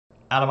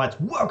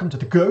Atomites, welcome to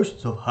the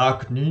Ghosts of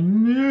Hackney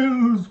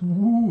News.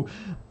 Woo.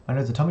 My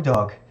name's Atomic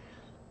Dog.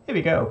 Here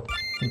we go.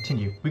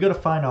 Continue. We got to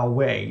find our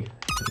way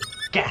to the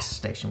gas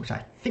station, which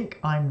I think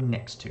I'm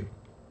next to.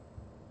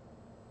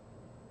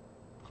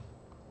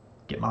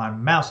 Get my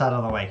mouse out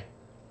of the way.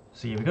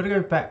 So yeah, we got to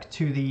go back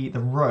to the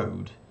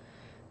road,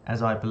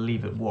 as I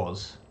believe it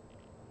was.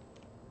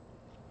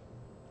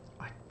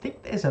 I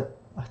think there's a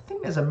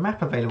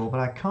map available, but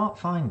I can't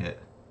find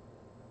it.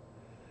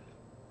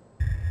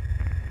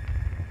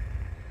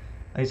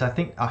 At least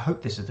I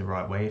hope this is the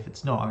right way. If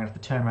it's not, I'm going to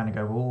have to turn around and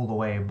go all the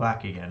way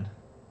back again.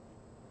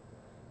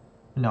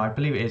 No, I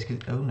believe it is,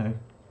 because... Oh, no.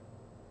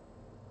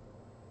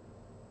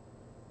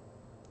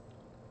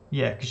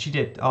 Yeah, because she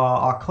did.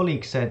 Our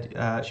colleague said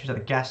she was at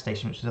the gas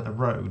station, which is at the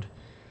road.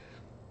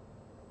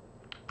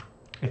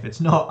 If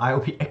it's not, I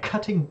will be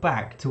cutting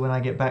back to when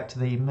I get back to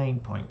the main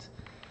point.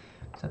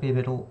 So that'd be a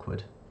bit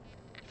awkward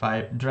if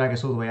I drag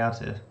us all the way out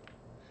here.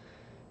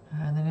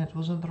 And then it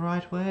wasn't the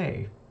right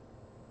way.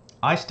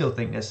 I still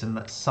think there's some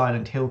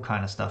Silent Hill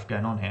kind of stuff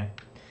going on here.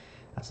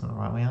 That's not the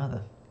right way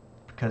either.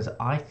 Because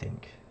I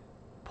think,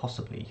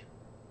 possibly...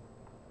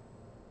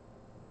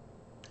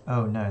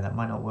 Oh no, that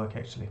might not work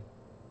actually.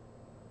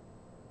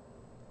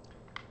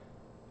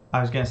 I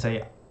was going to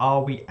say,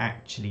 are we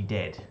actually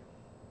dead?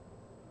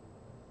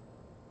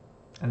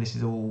 And this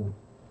is all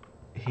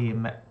he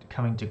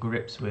coming to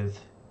grips with...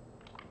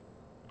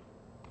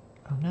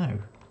 Oh no.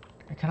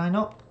 Can I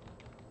not?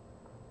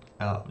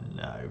 Oh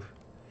no.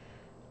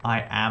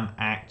 I am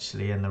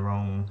actually in the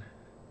wrong...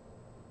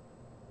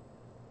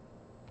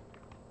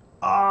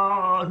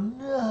 Oh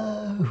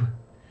no!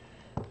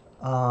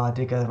 Oh, I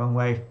did go the wrong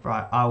way.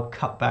 Right, I'll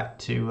cut back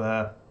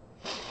to...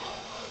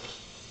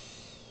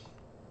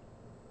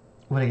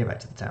 when I get back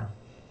to the town.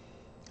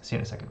 See you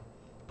in a second.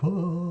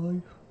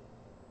 Bye!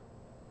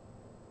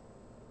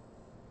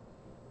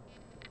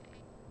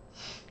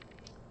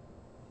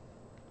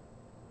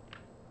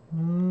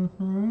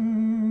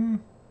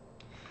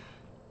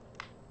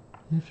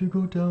 If you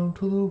go down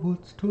to the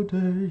woods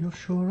today, you'll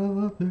sure have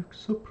a big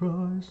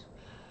surprise.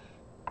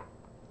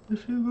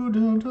 If you go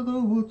down to the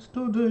woods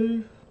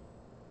today,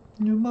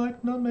 you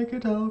might not make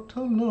it out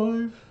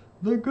alive.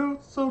 The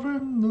ghosts are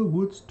in the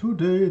woods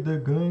today, they're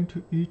going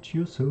to eat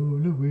your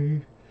soul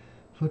away.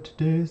 For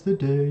today's the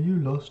day you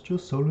lost your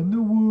soul in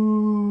the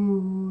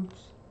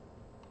woods.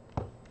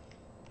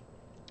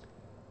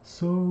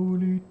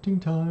 Soul eating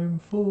time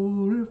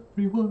for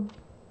everyone.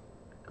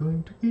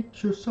 Going to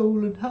eat your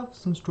soul and have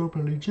some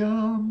strawberry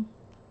jam.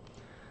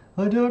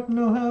 I don't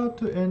know how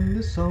to end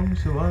this song,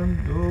 so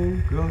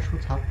oh gosh,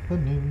 what's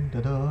happening?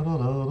 Da da da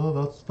da da,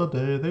 that's the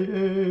day they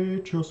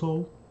ate your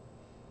soul.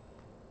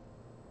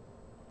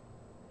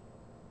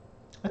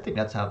 I think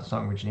that's how the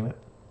song originally went.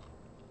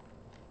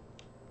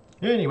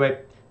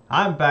 Anyway,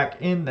 I'm back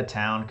in the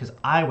town because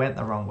I went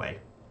the wrong way.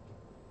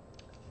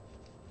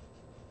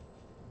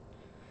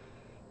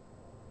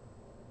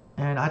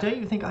 And I don't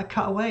even think I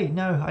cut away.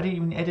 No, I didn't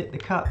even edit the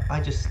cut. I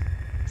just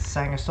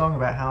sang a song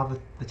about how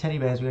the teddy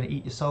bears were going to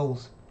eat your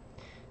souls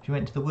if you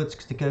went into the woods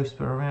because the ghosts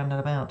were around and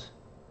about.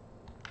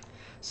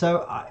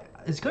 So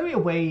there's got to be a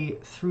way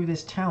through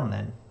this town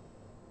then.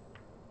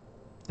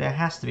 There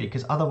has to be,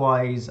 because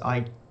otherwise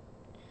I'm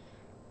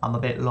a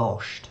bit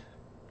lost.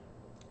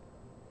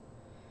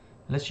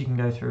 Unless you can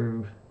go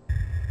through...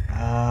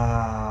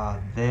 Ah,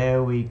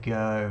 there we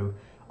go.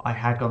 I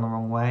had gone the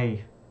wrong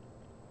way.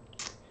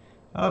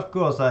 Of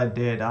course I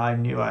did. I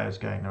knew I was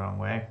going the wrong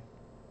way.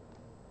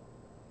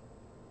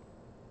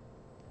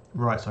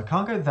 Right, so I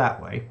can't go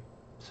that way.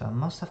 So I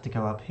must have to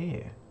go up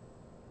here.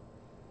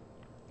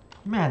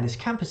 Man, this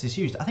campus is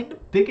huge. I think the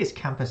biggest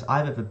campus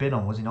I've ever been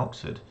on was in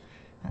Oxford.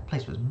 That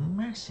place was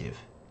massive.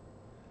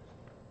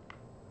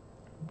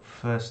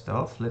 First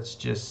off, let's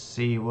just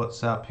see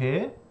what's up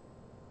here.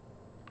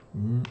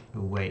 Oh,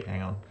 wait,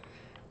 hang on.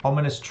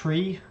 Ominous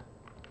tree.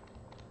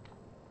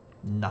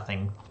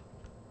 Nothing.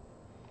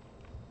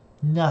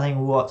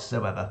 Nothing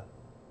whatsoever.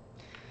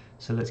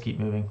 So let's keep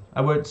moving.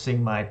 I won't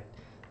sing my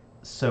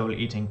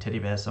soul-eating teddy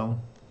bear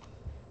song.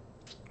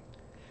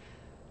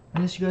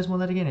 Unless you guys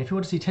want that again. If you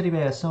want to see teddy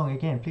bear song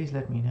again, please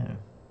let me know.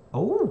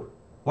 Oh!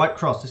 White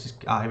cross. This is...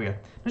 Ah, here we go. I'm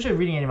not sure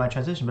reading any of my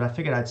transition, but I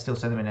figured I'd still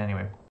send them in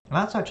anyway. An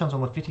outside chance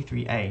on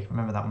 53A.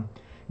 Remember that one.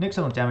 No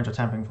external damage or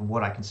tampering from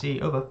what I can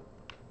see. Over.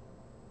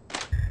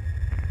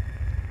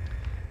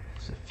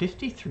 So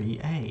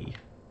 53A.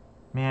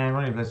 Man,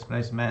 Ronnie blows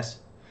a mess.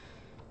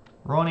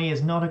 Ronnie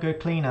is not a good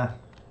cleaner.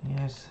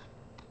 Yes.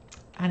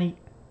 And he...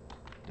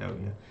 Oh,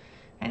 yeah.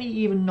 And he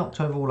even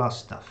knocked over all our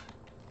stuff.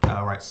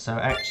 Alright, so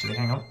actually,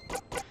 hang on.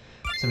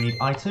 So we need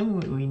item.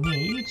 We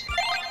need...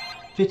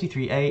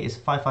 53A is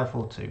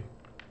 5542.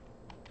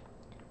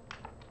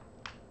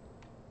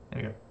 There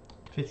we go.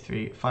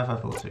 53,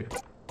 5542.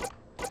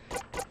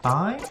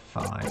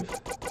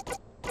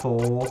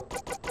 554...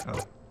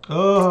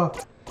 Oh.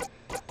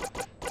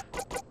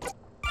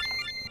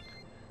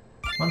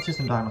 One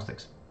system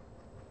diagnostics.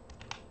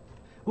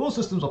 All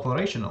systems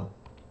operational.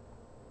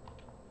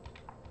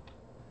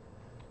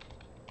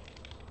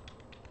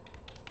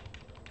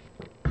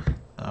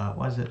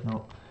 Why is it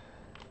not?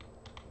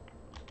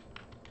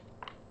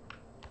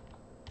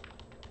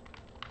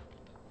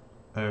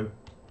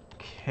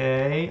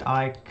 Okay,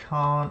 I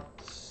can't.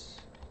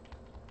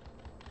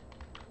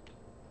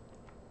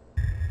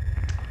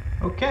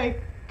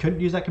 Okay, couldn't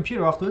use that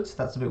computer afterwards.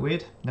 That's a bit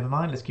weird. Never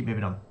mind, let's keep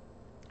moving on.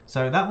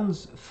 So that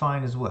one's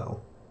fine as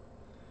well.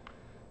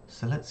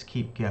 So let's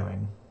keep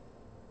going.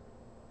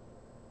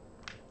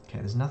 Okay,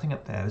 there's nothing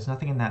up there. There's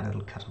nothing in that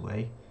little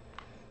cutaway.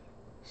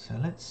 So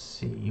let's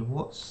see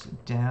what's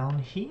down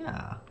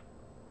here.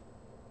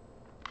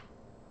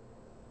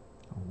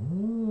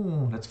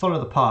 Ooh, let's follow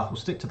the path. We'll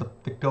stick to the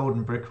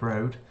golden brick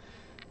road.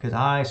 Because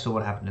I saw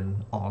what happened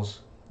in Oz.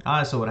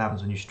 I saw what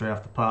happens when you stray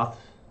off the path.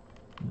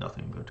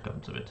 Nothing good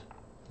comes of it.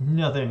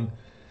 Nothing.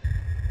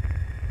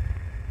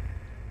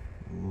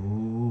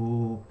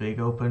 Ooh, big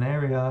open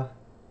area.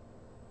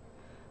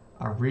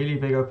 A really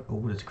big open...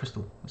 Oh, there's a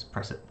crystal. Let's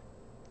press it.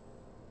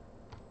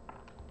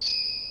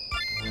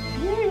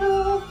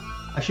 Yeah.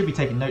 I should be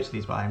taking notes of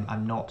these, but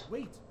I'm not.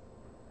 Wait,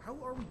 how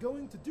are we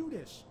going to do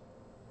this?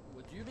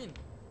 What do you mean?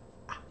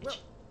 Well,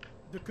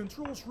 the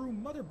controls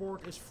room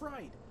motherboard is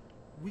fried.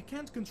 We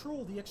can't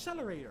control the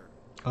accelerator.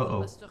 The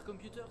master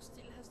computer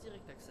still has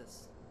direct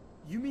access.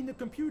 You mean the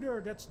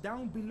computer that's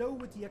down below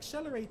with the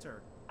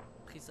accelerator?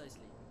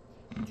 Precisely.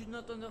 You do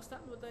not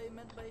understand what I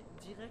meant by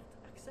direct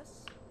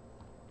access?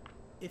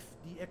 If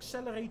the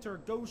accelerator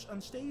goes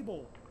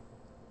unstable,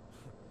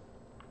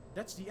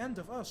 that's the end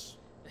of us.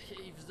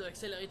 If the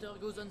accelerator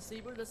goes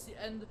unstable, that's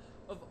the end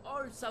of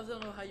all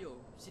Southern Ohio.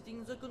 Sitting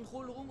in the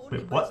control room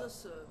only buys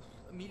us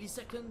a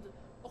millisecond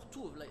or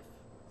two of life.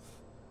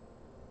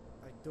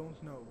 I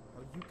don't know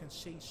how you can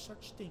say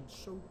such things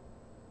so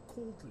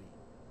coldly.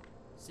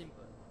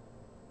 Simple.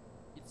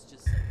 It's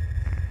just science.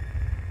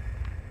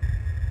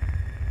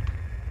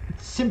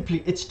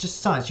 Simply, it's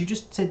just science. You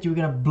just said you were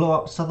going to blow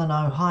up Southern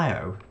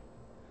Ohio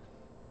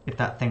if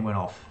that thing went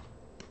off.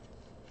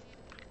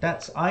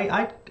 That's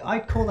I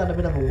call that a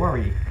bit of a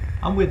worry.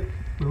 I'm with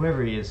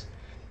whoever he is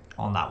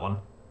on that one.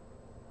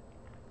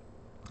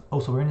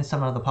 Also, we're in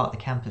some other part of the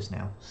campus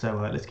now,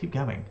 so let's keep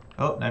going.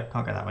 Oh no,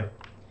 can't go that way.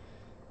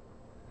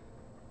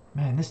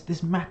 Man,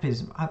 this map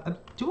is.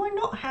 Do I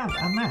not have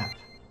a map?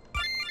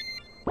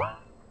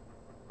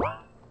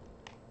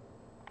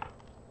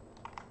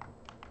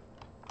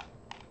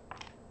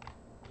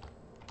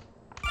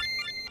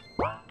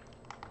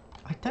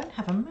 I don't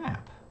have a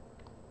map.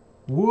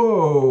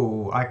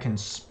 Whoa! I can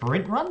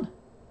sprint run?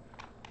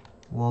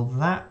 Well,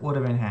 that would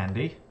have been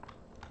handy.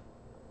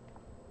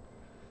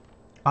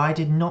 I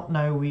did not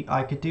know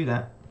I could do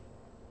that.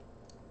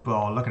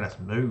 Oh, look at us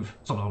move.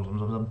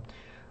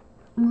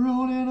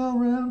 Rolling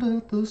around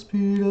at the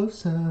speed of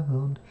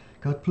sound.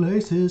 Got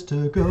places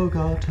to go,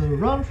 got to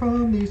run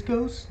from these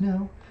ghosts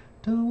now.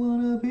 Don't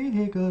wanna be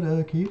here,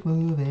 gotta keep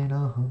moving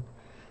on.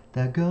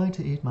 They're going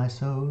to eat my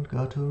soul,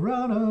 got to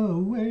run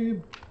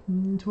away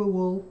into a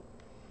wall.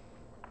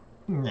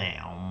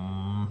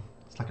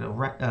 It's like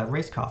a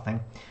race car thing.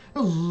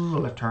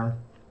 Left turn,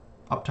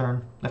 up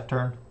turn, left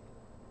turn.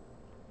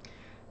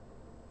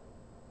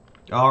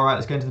 Alright,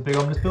 let's go into the big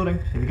ominous building.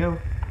 Here we go.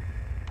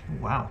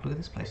 Wow, look at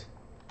this place.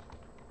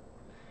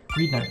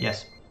 Read note,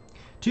 yes.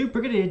 To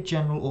Brigadier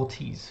General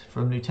Ortiz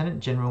from Lieutenant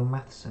General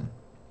Matheson.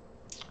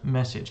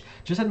 Message.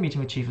 Just had a meeting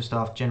with Chief of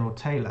Staff General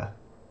Taylor.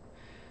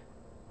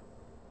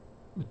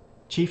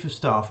 Chief of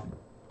Staff...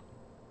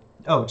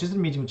 Oh, just had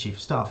a meeting with Chief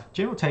of Staff.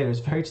 General Taylor is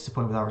very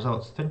disappointed with our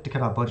results, threatening to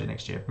cut our budget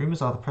next year.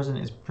 Rumours are the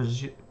President is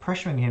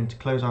pressuring him to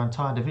close our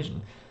entire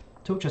division.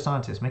 Talk to your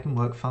scientists, make him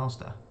work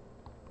faster.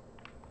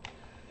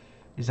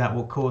 Is that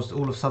what caused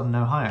all of Southern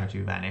Ohio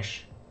to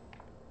vanish?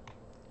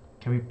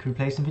 Can we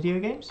play some video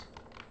games?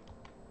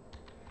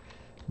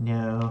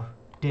 No,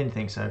 didn't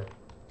think so.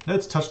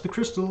 Let's touch the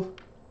crystal.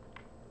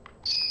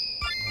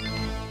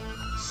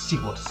 See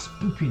what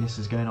spookiness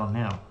is going on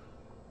now.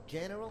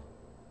 General?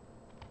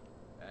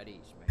 At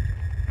ease, Major.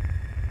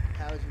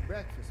 How was your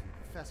breakfast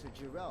with Professor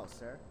Giroux,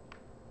 sir?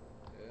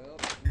 Well,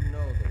 you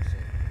know those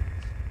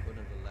things. Put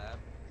in the lab.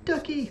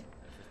 Ducky!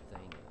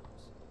 Everything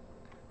else.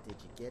 Did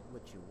you get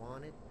what you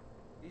wanted?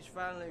 He's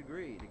finally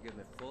agreed to give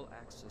me full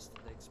access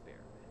to the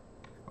experiment.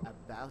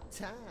 About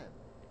time.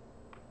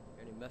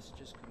 Any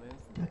messages come in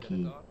from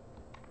Ducky.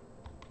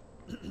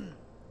 the Pentagon?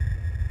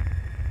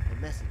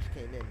 A message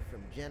came in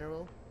from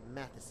General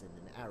Matheson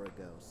an hour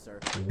ago, sir.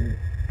 The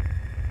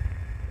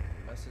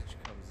message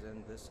comes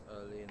in this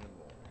early in the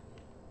morning.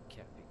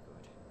 Can't be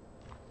good.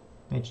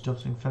 Major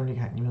Dobson phoned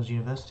Hackney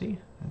University.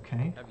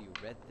 Okay. Have you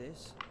read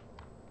this?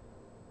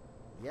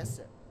 Yes,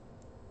 sir.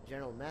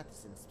 General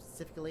Matheson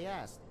specifically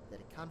asked that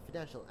a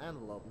confidential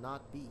envelope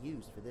not be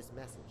used for this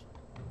message.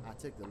 I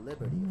took the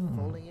liberty of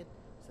folding it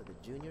so the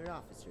junior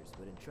officers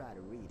wouldn't try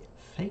to read it.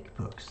 Fake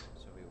books.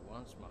 So he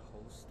wants my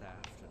whole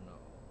staff to know.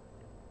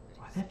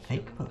 Why are there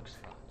fake books?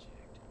 Project.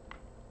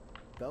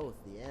 Both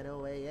the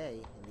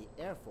NOAA and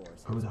the Air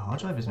Force Oh, the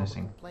hard drive is formal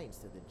missing. complaints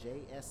to the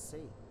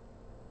JSC.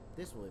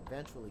 This will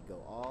eventually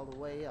go all the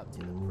way up to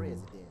the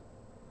president.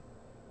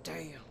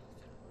 Damn,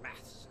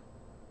 Matheson.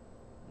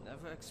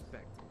 Never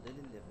expect a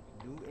lily livered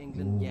New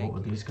England Ooh, Yankee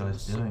what were these to do a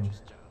guys doing? soldier's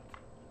job.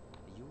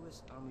 A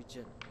U.S. Army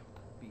general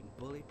being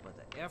bullied by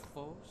the Air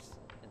Force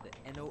and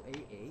the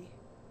NOAA.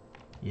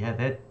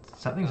 Yeah,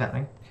 something's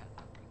happening.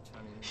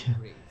 Returning to the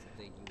graves if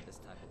they knew this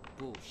type of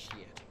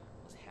bullshit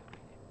was happening.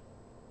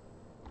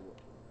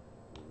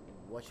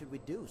 What should we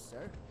do,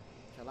 sir?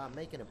 Shall I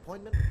make an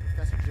appointment with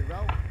Professor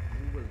Giroux?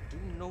 You will do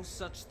no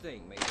such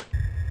thing, Major.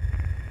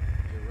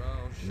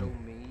 Giroux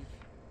showed me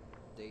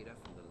data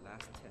from the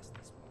last test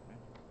this morning.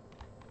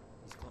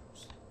 He's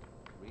close.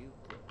 Real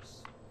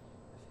close.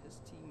 If his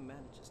team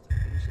manages to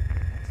finish it in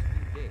the next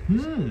few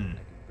days,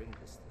 I can bring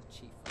this to the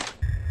chief of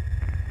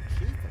staff.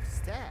 Chief of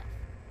Staff?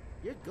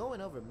 You're going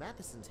over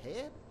Matheson's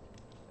head?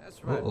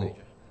 That's right, Uh-oh. Major.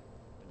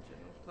 When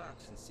General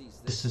Clarkson sees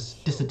This this, is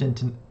show,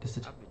 dissident.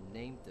 I've been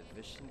named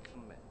Division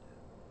Commander.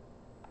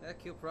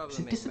 Heck, he'll probably Is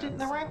it make dissident in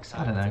the Madison ranks?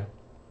 I don't know.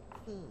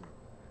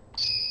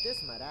 This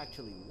might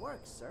actually work,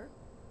 sir.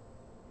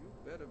 You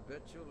better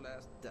bet your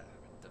last dime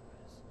it does.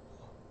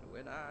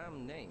 When I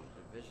am named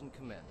Division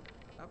Commander,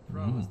 I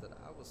promise that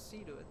I will see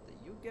to it that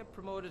you get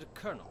promoted to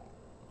Colonel.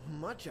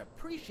 Much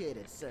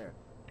appreciated, sir.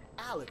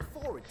 I look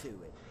forward to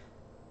it.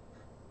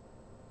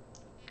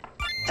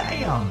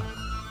 Damn!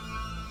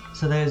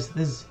 So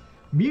there's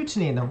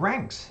mutiny in the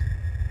ranks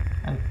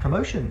and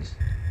promotions.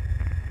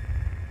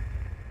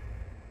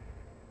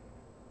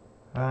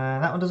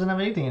 That one doesn't have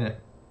anything in it.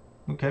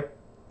 Okay.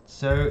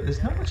 So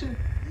there's not much in. You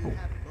Oh.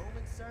 have a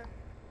moment, sir?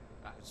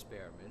 I could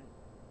spare a minute.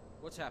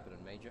 What's happening,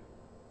 Major?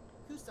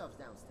 Gustav's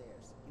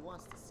downstairs. He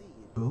wants to see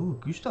you. Ooh,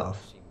 Gustav.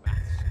 See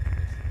Matheson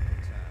wasting no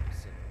time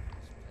sitting on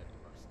his pet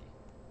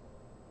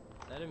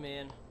Rusky. Let him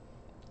in.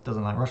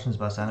 Doesn't like Russians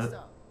by the sound of it.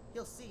 Gustav,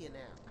 he'll see you now.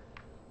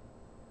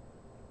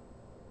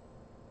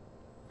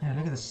 Yeah,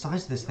 look at the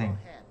size of this thing.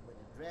 Your hat when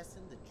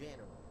addressing the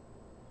general.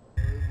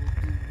 I will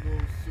do no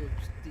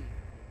such thing.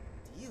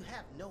 Do you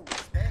have no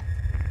respect?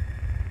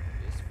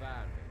 It's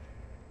fine,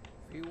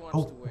 Major. If he wants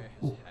Oh, to wear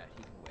his oh. hat,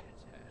 he can wear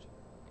his hat.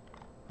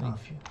 Oh,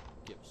 phew.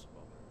 Give us a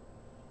moment.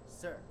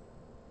 Sir,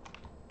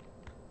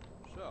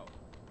 So,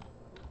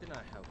 what can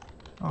I help you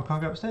with? Oh, I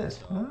can't go upstairs.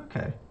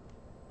 Okay.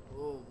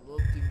 Oh,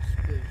 nothing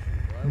special.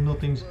 I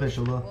Nothing was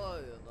special, passing huh? by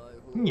and I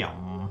heard Yum.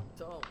 you were in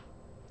town.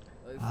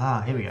 I Ah,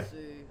 thought here we I'd go.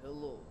 Say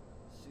hello,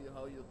 see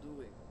how you're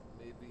doing.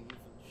 Maybe even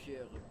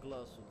share a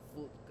glass of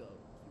vodka.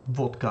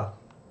 Vodka.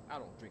 I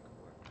don't drink at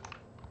work.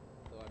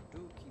 Though I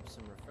do keep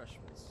some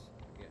refreshments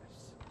for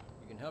guests.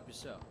 You can help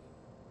yourself.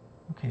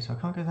 Okay, so I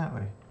can't go that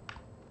way.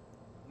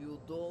 You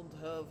don't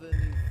have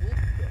any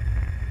vodka.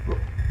 I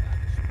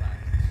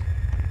despise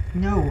this.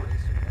 No.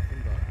 Tastes of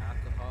nothing but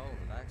alcohol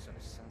and lacks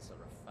any sense of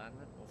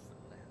refinement or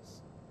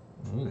finesse.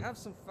 Ooh. I have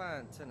some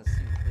fine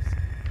Tennessee whiskey.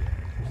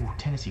 Ooh,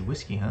 Tennessee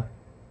whiskey, huh?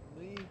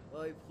 Me,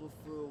 I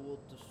prefer what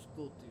the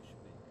Scottish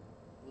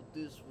make. But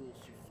this will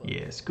suffice.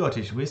 Yeah,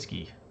 Scottish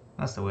whiskey.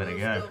 That's the way to go.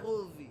 Mr.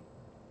 Rovi,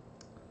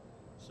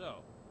 So,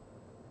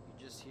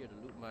 you just here to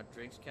loot my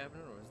drinks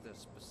cabinet, or is there a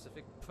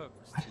specific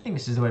purpose? I to think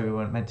this is the way we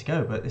weren't meant to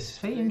go, but this is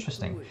very straight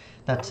interesting. to it.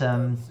 That No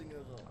I'm dancing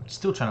around.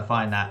 still trying to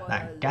find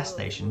that gas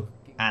station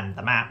and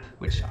the map,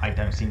 which I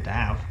don't seem to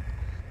have.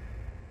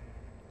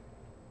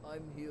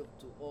 I'm here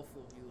to offer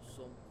you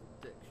some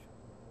protection.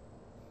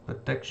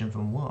 Protection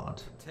from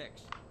what?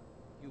 Protection.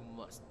 You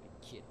must be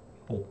kidding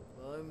me. Oh,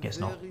 I'm Guess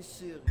very not.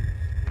 serious.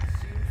 It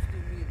seems to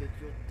me that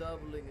you're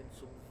dabbling in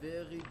some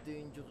very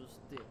dangerous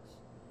things.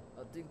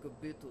 I think a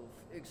bit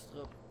of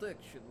extra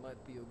protection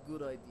might be a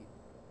good idea.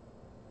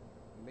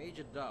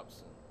 Major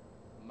Dobson,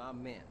 my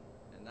men,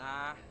 and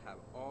I have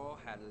all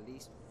had at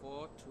least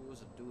 4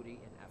 tours of duty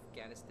in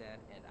Afghanistan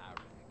and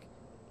Iraq.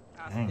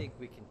 I Dang. think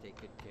we can take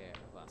good care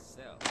of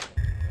ourselves. Thank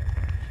you very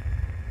much.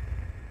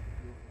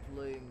 You're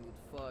playing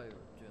with fire,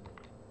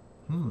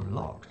 General.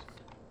 Locked.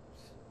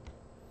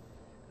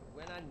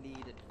 When I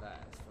need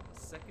advice from a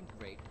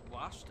second-rate,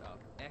 washed-up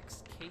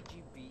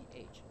ex-KGB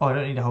agent, Oh, I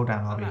don't need to hold down,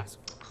 I'll Harvey. ask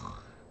for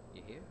it.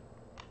 You hear?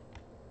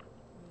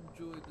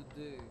 Enjoy the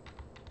day.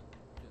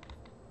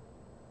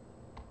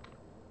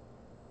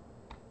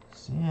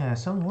 So, yeah,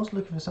 someone was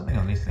looking for something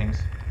on these things.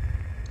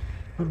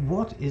 But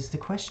what is the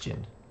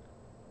question?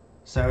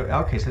 So,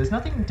 okay, so there's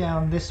nothing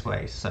down this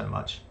way so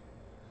much.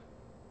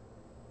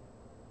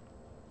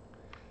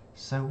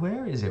 So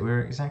where is it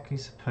we're exactly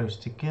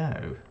supposed to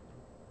go?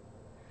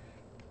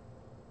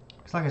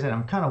 Because like I said,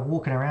 I'm kind of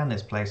walking around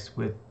this place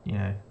with, you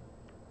know,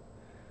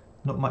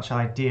 not much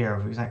idea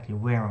of exactly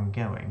where I'm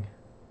going.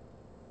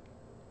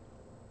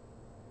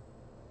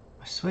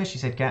 I swear she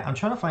said gas. I'm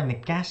trying to find the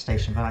gas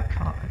station, but I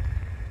can't.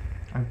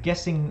 I'm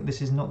guessing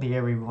this is not the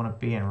area we want to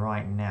be in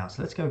right now.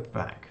 So let's go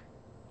back.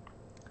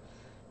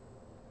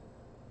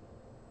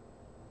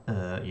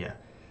 Yeah.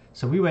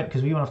 So we went,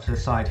 because we went off to the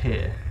side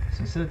here. So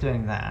instead of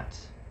doing that,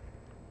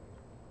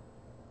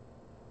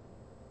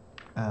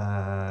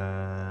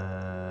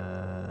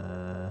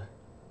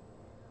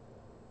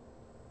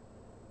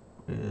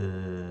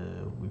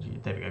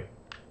 there we go.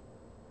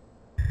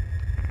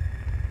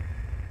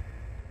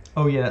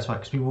 Oh yeah, that's right,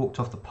 because we walked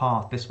off the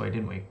path this way,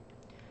 didn't we?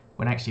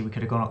 When actually we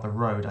could have gone up the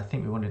road. I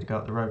think we wanted to go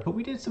up the road, but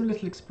we did some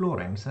little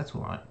exploring, so that's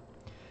all right.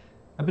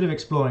 A bit of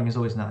exploring is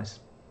always nice.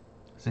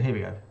 So here we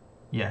go.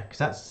 Yeah,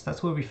 because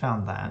that's where we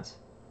found that.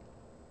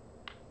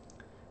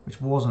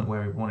 Which wasn't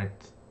where we wanted...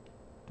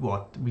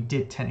 Well, we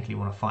did technically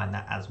want to find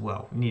that as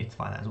well. We needed to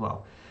find that as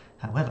well.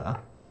 However,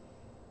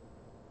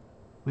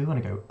 we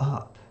want to go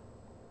up.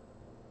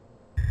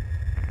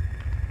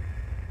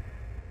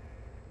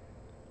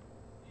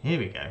 Here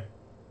we go.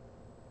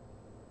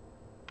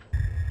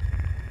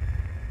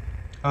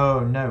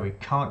 Oh no, we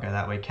can't go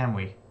that way, can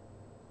we?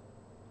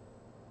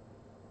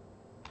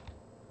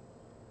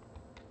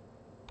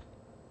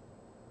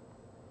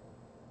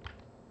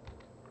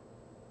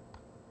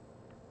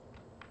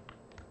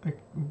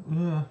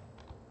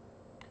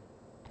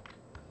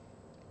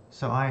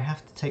 So I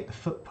have to take the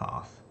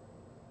footpath.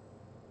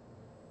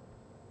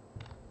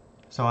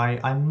 So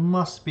I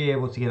must be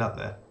able to get up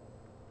there.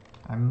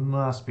 I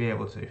must be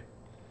able to.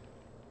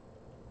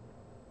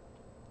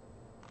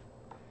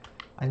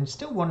 I'm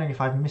still wondering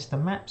if I've missed a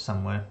map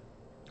somewhere.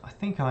 I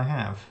think I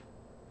have.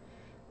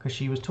 Because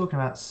she was talking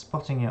about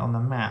spotting it on the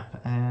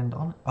map and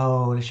on...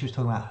 Oh, she was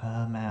talking about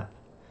her map.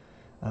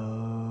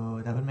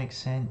 Oh, that would make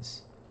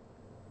sense.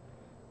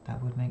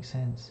 That would make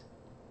sense.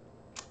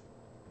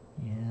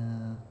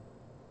 Yeah.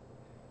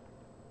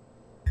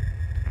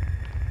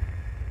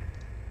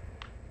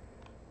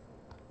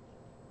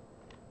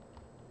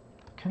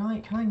 Can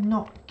I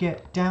not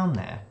get down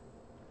there?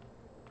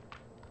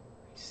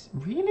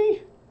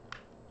 Really?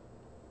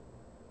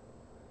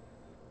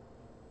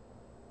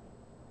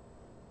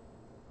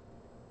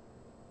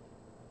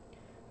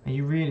 Are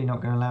you really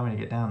not going to allow me to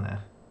get down there?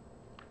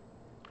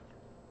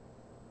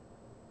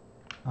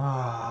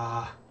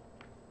 Ah.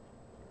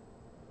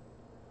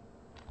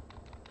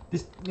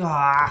 This...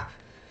 Ah.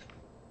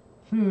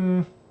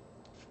 I'm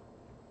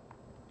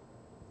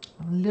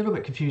a little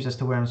bit confused as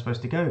to where I'm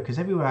supposed to go, because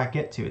everywhere I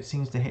get to, it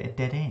seems to hit a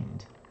dead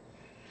end.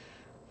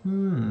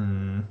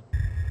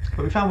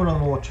 But we found one of the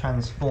more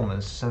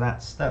transformers, so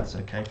that's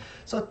okay.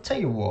 So I'll tell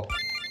you what.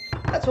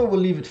 That's what we'll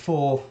leave it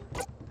for.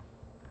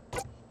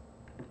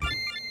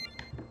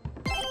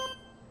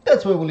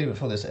 That's where we'll leave it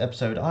for this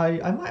episode.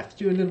 I might have to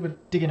do a little bit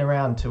of digging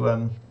around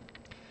to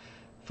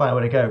find out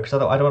where to go, because I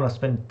don't want to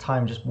spend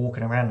time just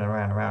walking around and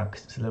around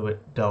because it's a little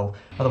bit dull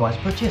otherwise.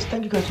 But yes,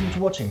 thank you guys so much for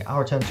watching. I'll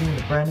return soon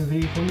with a brand new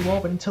video for you all,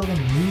 but until then,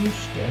 you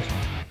stay on.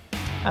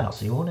 And I'll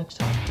see you all next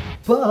time.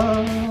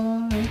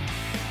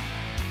 Bye!